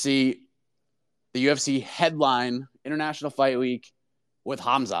to see the UFC headline International Fight Week with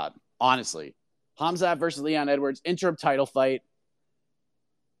Hamzat. Honestly, Hamzat versus Leon Edwards, interim title fight.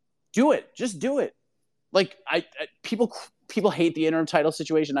 Do it. Just do it. Like people hate the interim title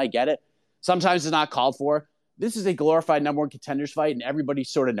situation. I get it. Sometimes it's not called for. This is a glorified number one contenders fight, and everybody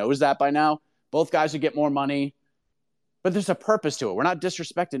sort of knows that by now. Both guys would get more money, but there's a purpose to it. We're not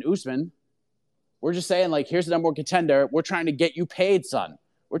disrespecting Usman. We're just saying, like, here's the number one contender. We're trying to get you paid, son.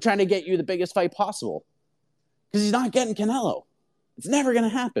 We're trying to get you the biggest fight possible because he's not getting Canelo. It's never going to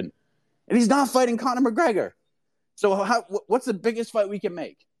happen. And he's not fighting Conor McGregor. So what's the biggest fight we can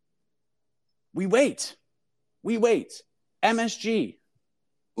make? We wait. MSG,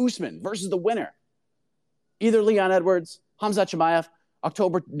 Usman versus the winner. Either Leon Edwards, Hamzat Chimaev,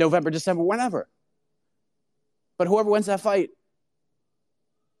 October, November, December, whenever. But whoever wins that fight,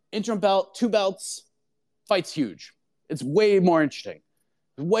 interim belt, two belts, fight's huge. It's way more interesting.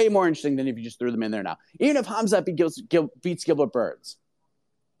 Way more interesting than if you just threw them in there now. Even if Hamzat beats Gilbert Burns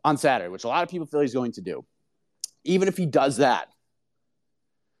on Saturday, which a lot of people feel he's going to do. Even if he does that,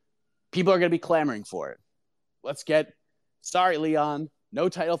 people are going to be clamoring for it. Sorry, Leon, no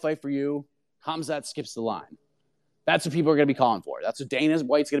title fight for you. Hamzat skips the line. That's what people are going to be calling for. That's what Dana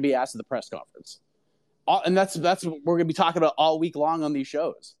White's going to be asked at the press conference. And that's what we're going to be talking about all week long on these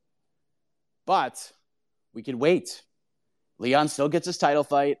shows. But we can wait. Leon still gets his title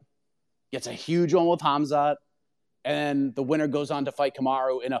fight, gets a huge one with Hamzat, and the winner goes on to fight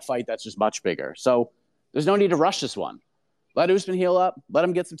Kamaru in a fight that's just much bigger. So there's no need to rush this one. Let Usman heal up. Let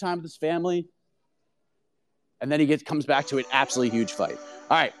him get some time with his family. and then he comes back to an absolutely huge fight.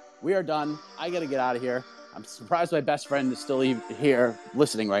 All right, we are done. I got to get out of here. I'm surprised my best friend is still here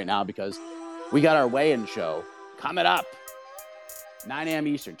listening right now because we got our weigh-in show coming up. 9 a.m.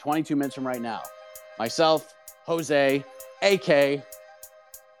 Eastern, 22 minutes from right now. Myself, Jose, AK,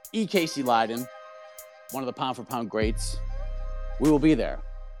 EKC Leiden, one of the pound-for-pound greats. We will be there,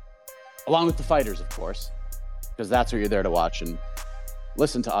 along with the fighters, of course, because that's what you're there to watch and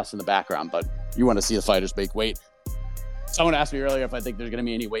listen to us in the background, but you want to see the fighters make weight. Someone asked me earlier if I think there's going to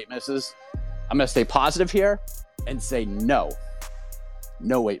be any weight misses. I'm going to stay positive here and say no.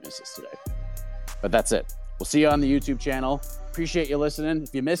 No weight misses today. But that's it. We'll see you on the YouTube channel. Appreciate you listening.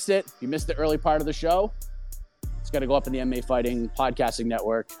 If you missed it, if you missed the early part of the show, it's going to go up in the MMA Fighting Podcasting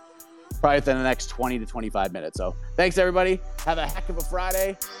Network probably within the next 20 to 25 minutes. So thanks, everybody. Have a heck of a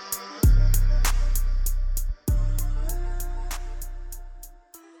Friday.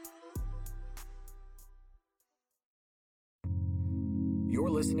 You're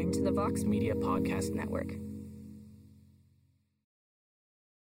listening to the Vox Media Podcast Network.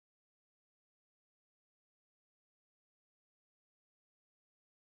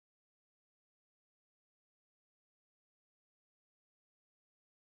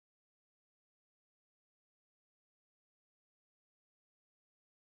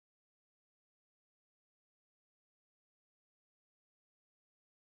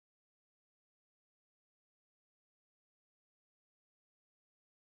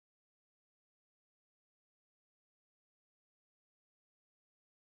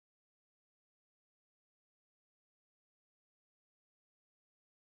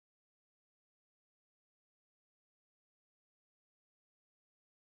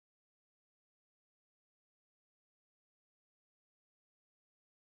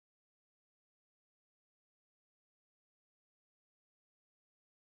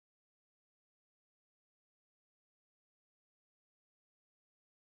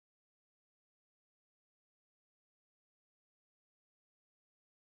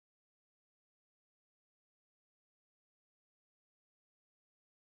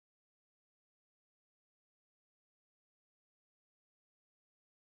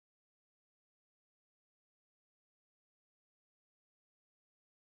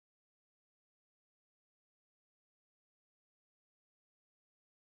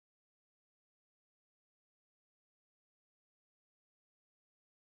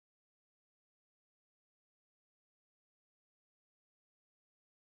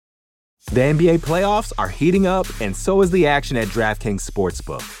 The NBA playoffs are heating up, and so is the action at DraftKings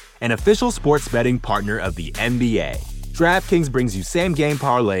Sportsbook, an official sports betting partner of the NBA. DraftKings brings you same-game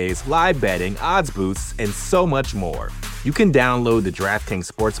parlays, live betting, odds boosts, and so much more. You can download the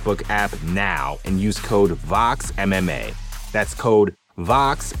DraftKings Sportsbook app now and use code VOXMMA. That's code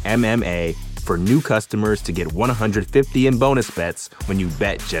VOXMMA for new customers to get $150 in bonus bets when you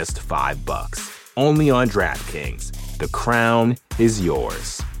bet just $5. Only on DraftKings. The crown is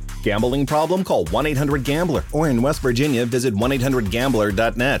yours. Gambling problem? Call 1-800-GAMBLER. Or in West Virginia, visit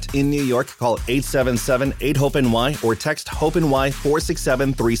 1-800-GAMBLER.net. In New York, call 877-8-HOPE-NY or text HOPE-NY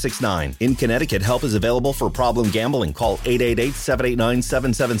 467-369. In Connecticut, help is available for problem gambling. Call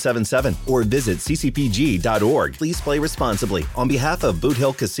 888-789-7777 or visit ccpg.org. Please play responsibly. On behalf of Boot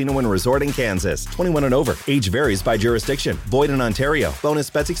Hill Casino and Resort in Kansas, 21 and over. Age varies by jurisdiction. Void in Ontario. Bonus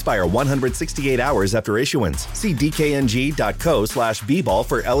bets expire 168 hours after issuance. See dkng.co/bball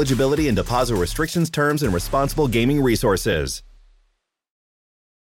for eligibility and deposit restrictions, terms, and responsible gaming resources.